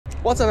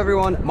What's up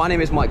everyone, my name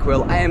is Mike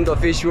Will,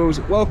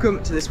 m.visuals.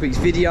 Welcome to this week's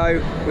video.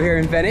 We're here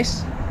in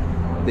Venice.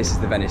 This is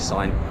the Venice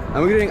sign.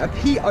 And we're doing a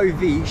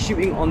POV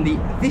shooting on the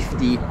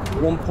 50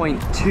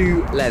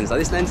 1.2 lens. Now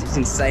this lens is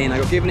insane. I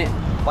got given it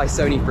by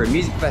Sony for a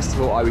music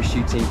festival I was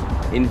shooting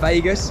in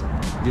Vegas,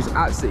 which was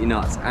absolutely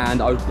nuts.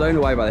 And I was blown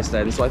away by this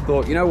lens. So I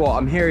thought, you know what,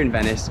 I'm here in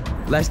Venice.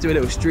 Let's do a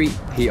little street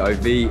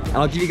POV. And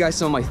I'll give you guys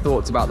some of my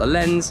thoughts about the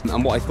lens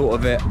and what I thought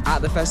of it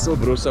at the festival,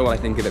 but also what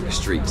I think of it for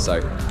street. So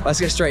let's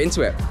get straight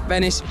into it.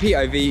 Venice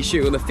POV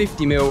shooting on the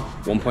 50mm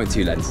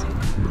 1.2 lens.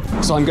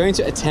 So I'm going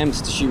to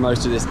attempt to shoot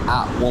most of this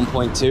at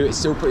 1.2. It's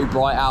still pretty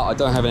bright out. I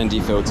don't have an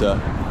ND filter,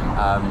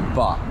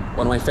 but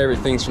one of my favorite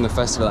things from the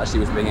festival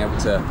actually was being able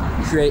to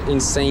create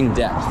insane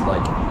depth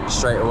like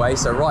straight away.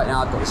 So right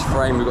now I've got this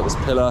frame, we've got this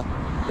pillar,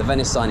 the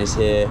Venice sign is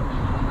here,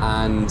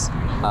 and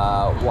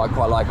what I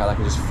quite like, I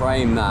can just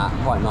frame that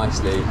quite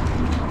nicely,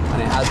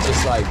 and it has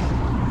just like,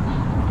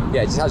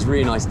 yeah, it just has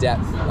really nice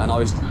depth. And I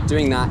was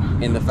doing that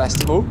in the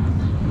festival.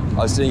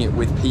 I was doing it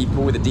with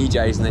people, with the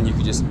DJs, and then you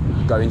could just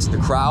go into the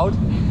crowd.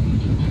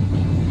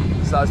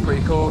 So that was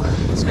pretty cool.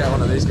 Let's get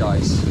one of these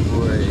guys.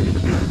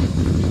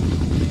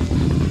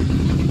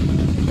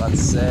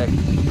 That's sick.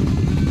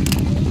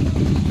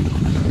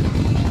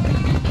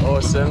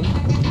 Awesome.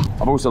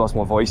 I've also lost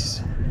my voice.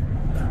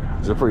 It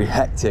was a pretty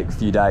hectic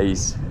few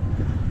days.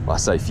 Well, I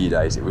say few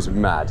days, it was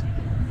mad.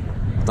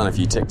 I've done a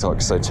few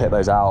TikToks, so check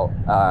those out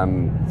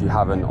if you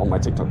haven't, on my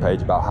TikTok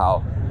page, about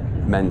how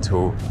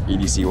mental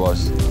EDC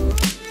was.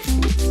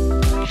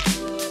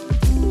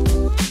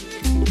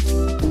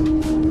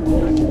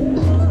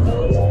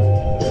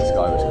 This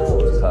guy was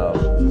cool as hell.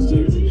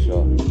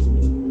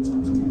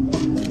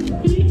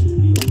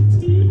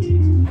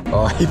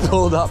 Oh, he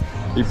pulled up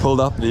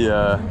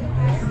the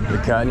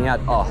curtain. He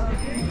had,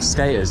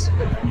 skaters.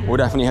 We'll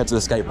definitely head to the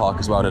skate park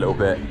as well in a little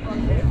bit.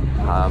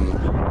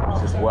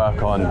 Just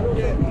work on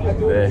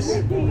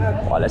this.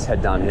 Right, let's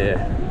head down here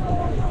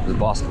to the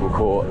basketball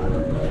court,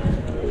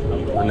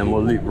 and then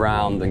we'll loop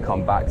round and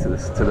come back to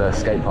the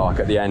skate park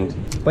at the end.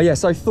 But yeah,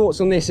 so thoughts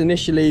on this.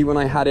 Initially when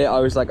I had it, I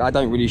was like, I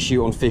don't really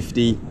shoot on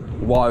 50.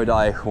 Why would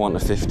I want a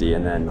 50?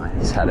 And then I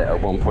just had it at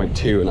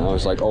 1.2 and I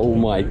was like, oh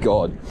my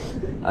God.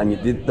 And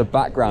the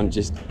background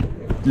just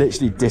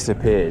literally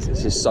disappears.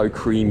 It's just so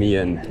creamy,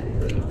 and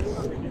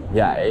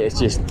yeah, it's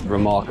just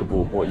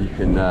remarkable what you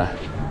can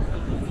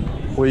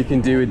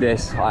do with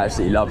this. I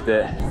absolutely loved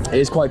it. It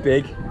is quite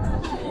big.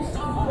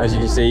 As you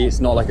can see,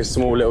 it's not like a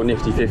small little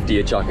nifty 50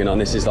 you're chucking on.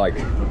 This is like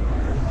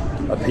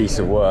a piece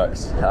of work.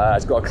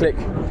 It's got a click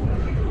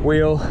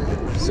wheel,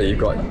 so you've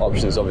got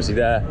options obviously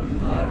there.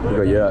 You've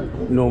got your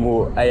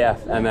normal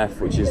AF, MF,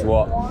 which is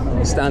what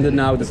standard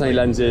now with the Sony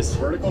lenses,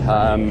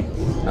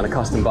 and a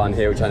custom button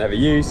here, which I never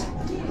use.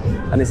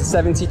 And it's a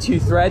 72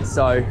 thread,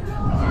 so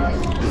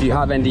if you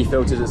have ND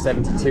filters at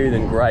 72,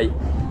 then great.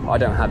 I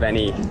don't have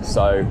any,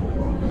 so I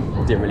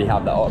didn't really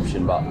have that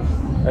option. But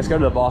let's go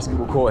to the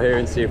basketball court here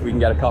and see if we can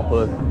get a couple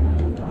of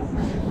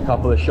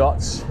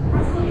shots.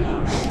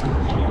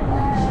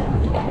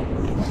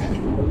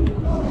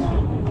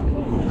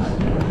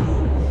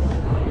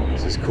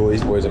 This is cool,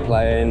 these boys are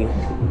playing.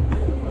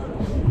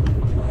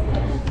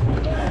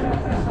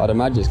 I'd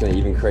imagine it's going to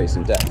even create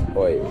some depth.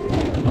 Wait.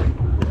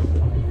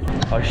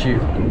 I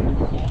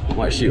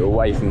might shoot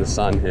away from the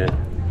sun here.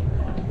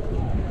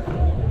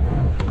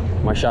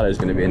 My shadow's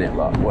going to be in it,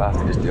 but we'll have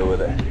to just deal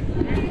with it.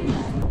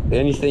 The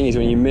only thing is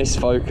when you miss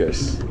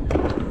focus,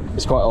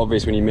 it's quite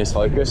obvious when you miss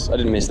focus. I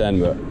didn't miss then,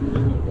 but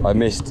I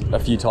missed a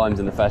few times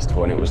in the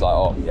festival, and it was like,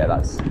 oh yeah,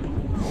 that's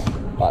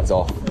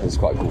off. It's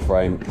quite a cool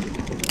frame.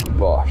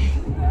 Gosh.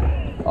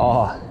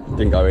 Oh,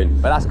 didn't go in,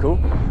 but that's cool.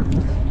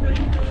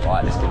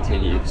 Right, let's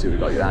continue. So we've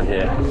got you down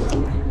here.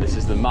 This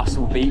is the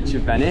Muscle Beach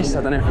of Venice.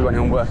 I don't know if we've got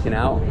anyone working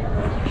out.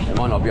 It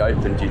might not be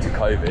open due to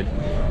COVID.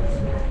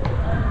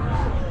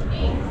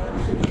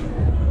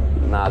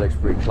 Nah, it looks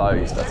pretty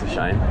closed, that's a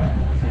shame.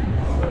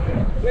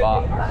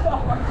 But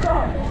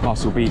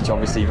Muscle Beach,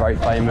 obviously very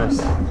famous.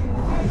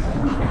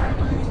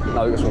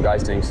 Now we've got some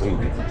guys doing some,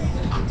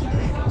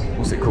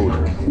 what's it called?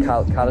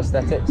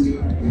 Calisthenics?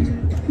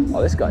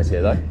 Oh, this guy's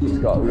here though.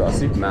 We've got a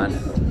Superman.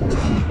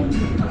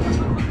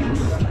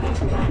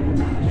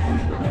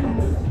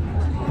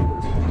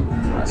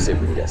 Let's see if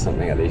we can get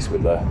something at least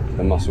with the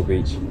Muscle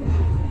Beach.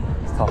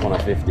 It's tough on a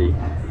 50.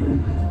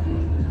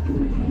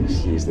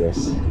 Let's use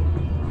this.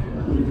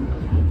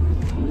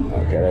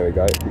 Okay, there we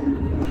go.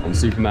 And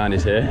Superman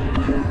is here.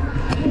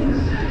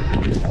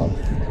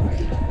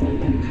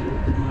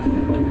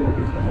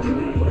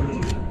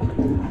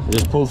 I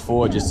just pulled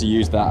forward just to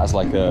use that as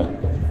like a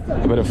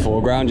bit of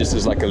foreground, just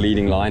as like a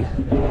leading line.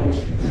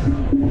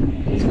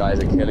 These guys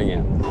are killing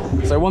it.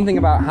 So one thing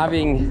about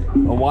having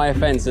a wire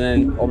fence, and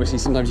then obviously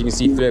sometimes you can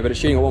see through it, but at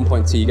shooting at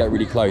 1.2 you get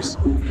really close.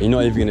 You're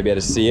not even going to be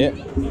able to see it.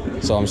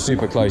 So I'm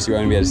super close, you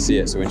won't be able to see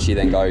it. So when she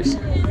then goes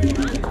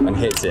and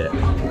hits it,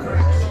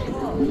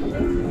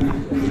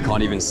 you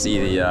can't even see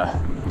the,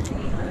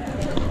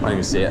 can't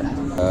even see it.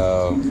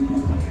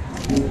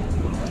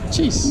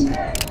 Jeez.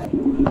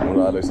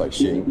 Well, that looks like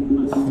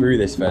shooting through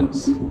this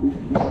fence.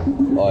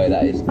 Oh,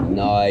 that is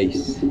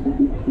nice.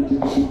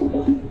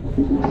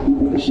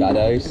 The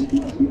shadows.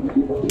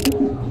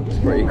 It's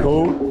pretty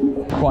cool.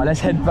 Right, let's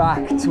head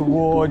back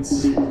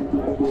towards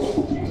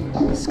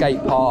the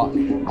skate park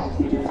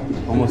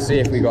and we'll see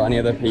if we got any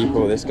other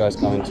people. This guy's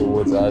coming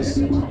towards us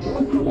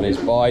on his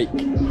bike.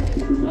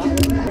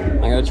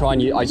 I'm gonna try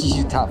and use, I just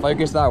use tap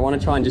focus there. I want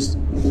to try and just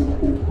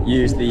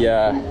use the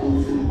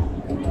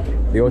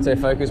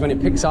autofocus. When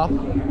it picks up,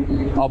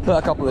 I'll put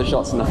a couple of the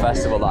shots in the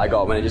festival that I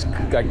got when it just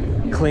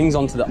clings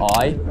onto the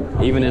eye,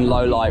 even in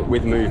low light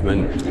with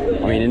movement.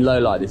 I mean, in low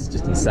light, this is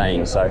just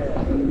insane. So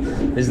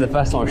this is the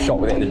first time I've shot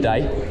with it in the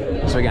day.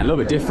 So again, a little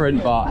bit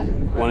different, but I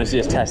want to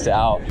just test it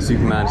out.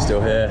 Superman's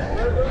still here.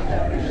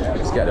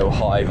 Let's get a little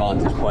high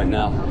vantage point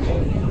now.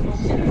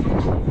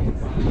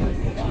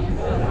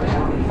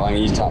 I'm going to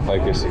use tap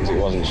focus because it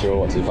wasn't sure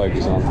what to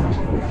focus on.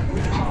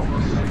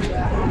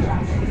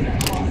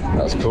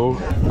 That's cool.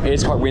 It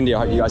is quite windy, I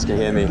hope you guys can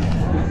hear me.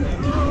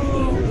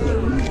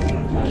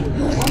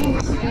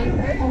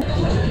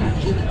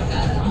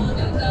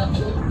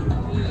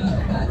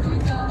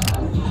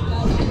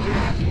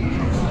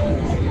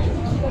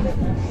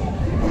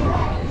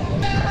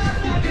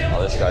 Oh,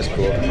 this guy's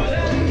cool.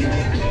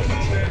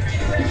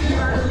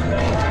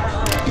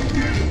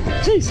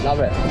 Jeez, love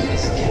it.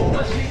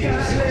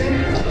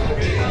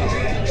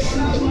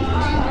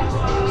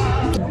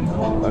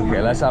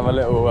 Okay, let's have a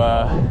little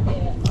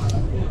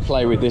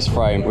play with this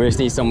frame. We just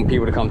need some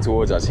people to come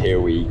towards us. Here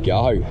we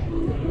go.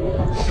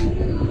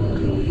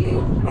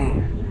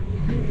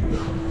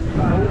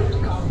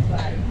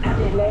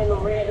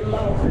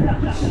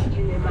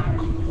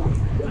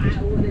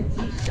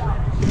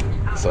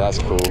 So that's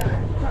cool.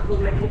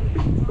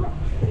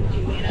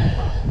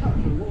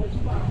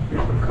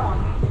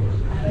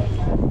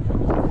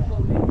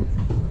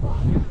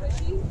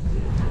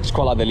 It's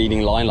quite like the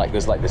leading line, like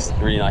there's like this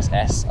really nice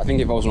S. I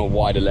think if I was on a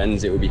wider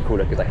lens, it would be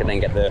cooler because I could then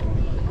get the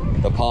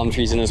palm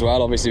trees in as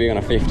well. Obviously being on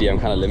a 50, I'm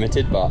kind of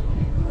limited, but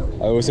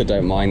I also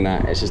don't mind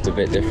that. It's just a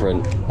bit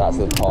different. That's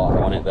the part I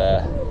want it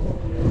there.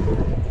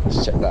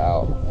 Let's check that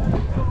out.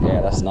 Yeah,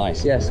 that's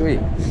nice. Yeah, sweet.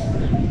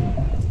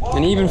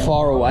 And even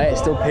far away, it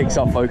still picks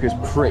up focus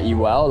pretty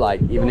well.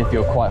 Like even if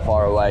you're quite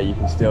far away, you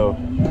can still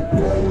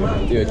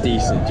do a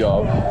decent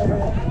job.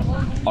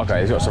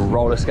 Okay, we've got some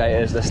roller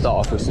skaters. Let's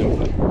start off with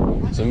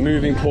some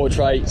moving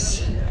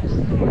portraits.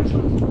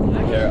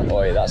 Here,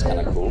 oh, that's kind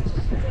of cool.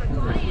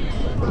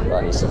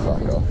 That needs to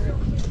fuck off.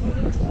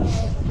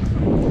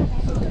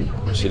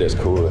 She looks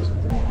cool.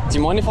 Do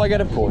you mind if I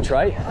get a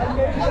portrait?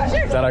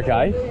 Is that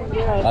okay?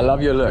 I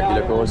love your look. You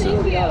look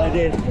awesome. Yeah, I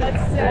did.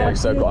 You look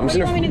so cool. I'm just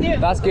gonna, want me to do?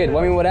 That's good.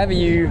 Well, I mean, whatever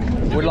you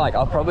would like.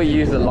 I'll probably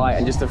use the light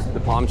and just the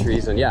palm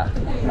trees, and yeah,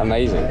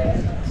 amazing.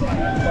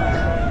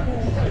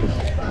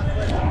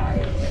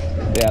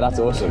 Yeah, that's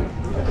awesome.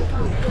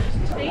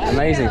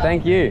 Amazing.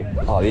 Thank you.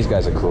 Oh, these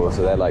guys are cool.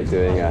 So they're like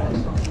doing a.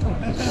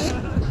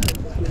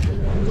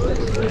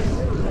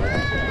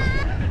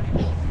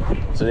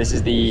 So this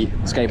is the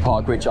skate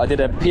park, which I did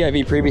a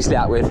POV previously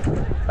at with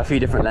a few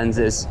different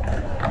lenses.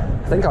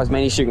 I think I was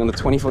mainly shooting on the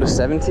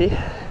 24-70,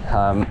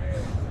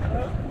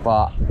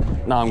 but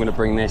now I'm gonna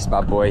bring this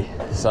bad boy.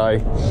 So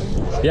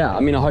yeah, I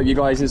mean, I hope you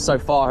guys so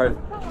far have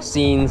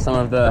seen some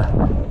of the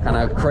kind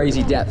of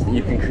crazy depth that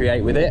you can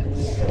create with it.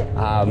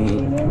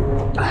 And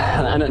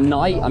at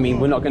night, I mean,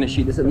 we're not gonna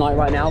shoot this at night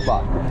right now,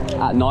 but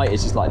at night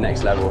it's just like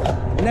next level.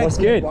 What's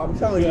good? I'm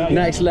telling you.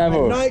 Next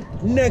level. Night,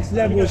 next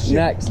level shit.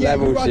 Next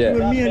level shit.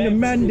 With me and the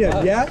man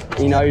them, yeah?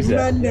 He knows it.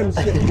 Man them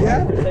shit,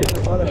 yeah?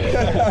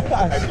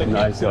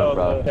 Nice one,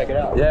 bro. Check it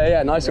out. Yeah,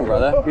 yeah, nice one,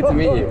 brother. Good to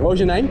meet you. What was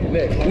your name?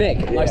 Nick.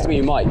 Nick. Nice to meet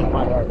you, Mike.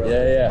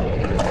 Yeah,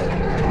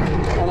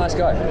 yeah. Oh, nice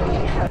guy.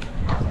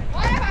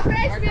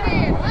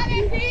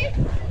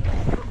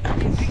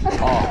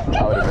 Oh,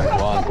 that would have been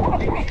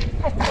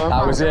fun.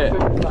 That was it.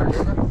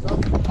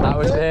 That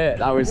was it.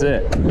 That was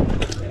it.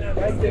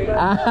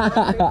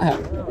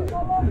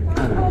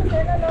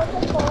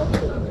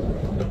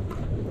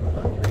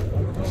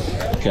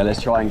 Okay,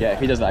 let's try and get, if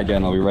he does that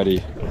again, I'll be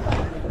ready.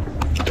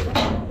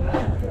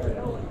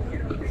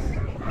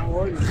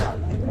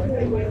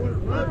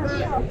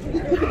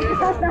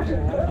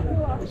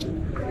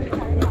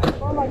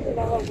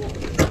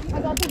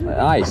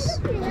 Nice.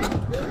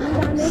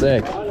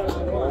 Sick.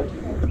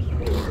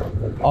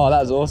 Oh,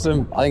 that's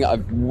awesome. I think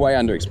I've way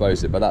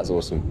underexposed it, but that's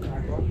awesome.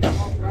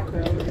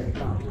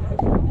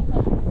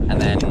 And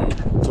then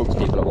talk to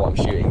people about what I'm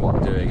shooting, what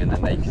I'm doing, and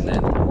then they can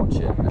then watch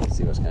it and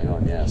see what's going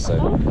on. Yeah, so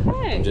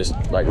I'm just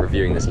like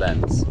reviewing this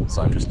lens.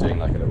 So I'm just doing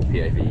like a little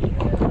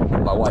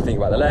POV about what I think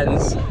about the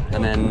lens,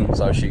 and then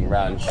so I was shooting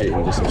around,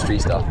 shooting just some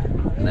street stuff,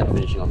 and then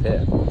finishing off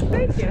here.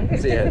 Thank you.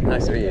 See ya,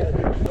 nice to meet you.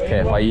 Okay,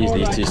 if I use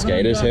these two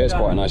skaters here, it's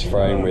quite a nice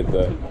frame with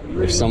the,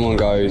 if someone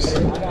goes,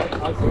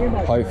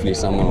 hopefully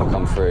someone will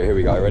come through. Here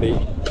we go, ready?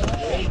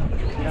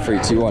 3,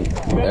 2, 1,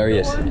 there he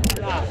is.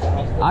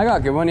 I got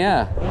a good one,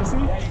 yeah.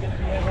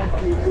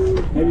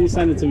 Maybe you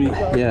send it to me.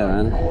 Yeah,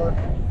 man.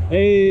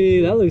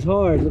 Hey, that looks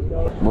hard.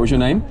 What was your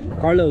name?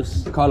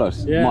 Carlos.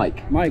 Carlos. Yeah.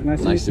 Mike. Mike,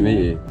 nice to meet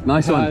you.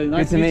 Nice one.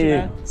 Nice Good to meet you.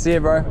 man. See you,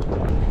 bro.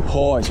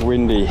 Oh, it's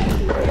windy.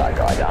 That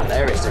guy down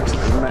there is doing some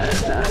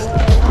nasty.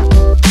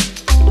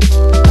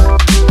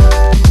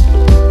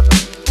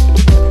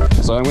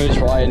 So I'm going to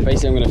try and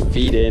basically I'm going to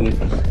feed in.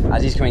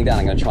 As he's coming down,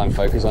 I'm going to try and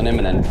focus on him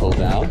and then pull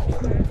down.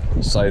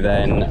 So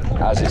then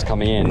as he's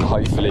coming in,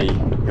 hopefully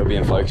he'll be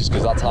in focus,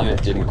 because that time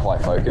it didn't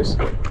quite focus.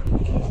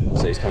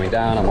 So he's coming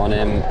down, I'm on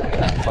him,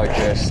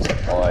 focused.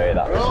 Oh,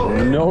 that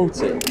was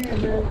naughty.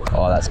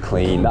 Oh, that's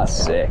clean, that's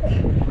sick.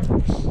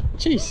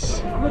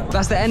 Jeez.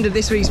 That's the end of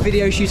this week's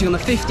video shooting on the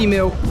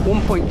 50mm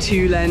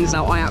 1.2 lens.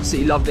 Now, I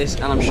absolutely love this,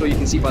 and I'm sure you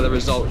can see by the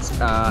results,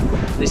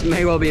 this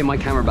may well be in my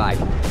camera bag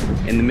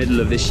in the middle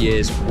of this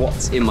year's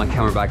What's in My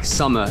Camera Bag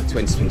Summer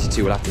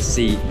 2022. We'll have to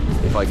see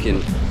if I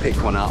can pick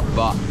one up.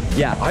 But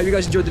yeah, I hope you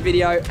guys enjoyed the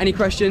video. Any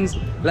questions,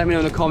 let me know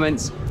in the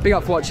comments. Big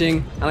up for watching,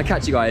 and I'll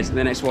catch you guys in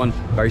the next one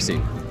very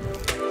soon.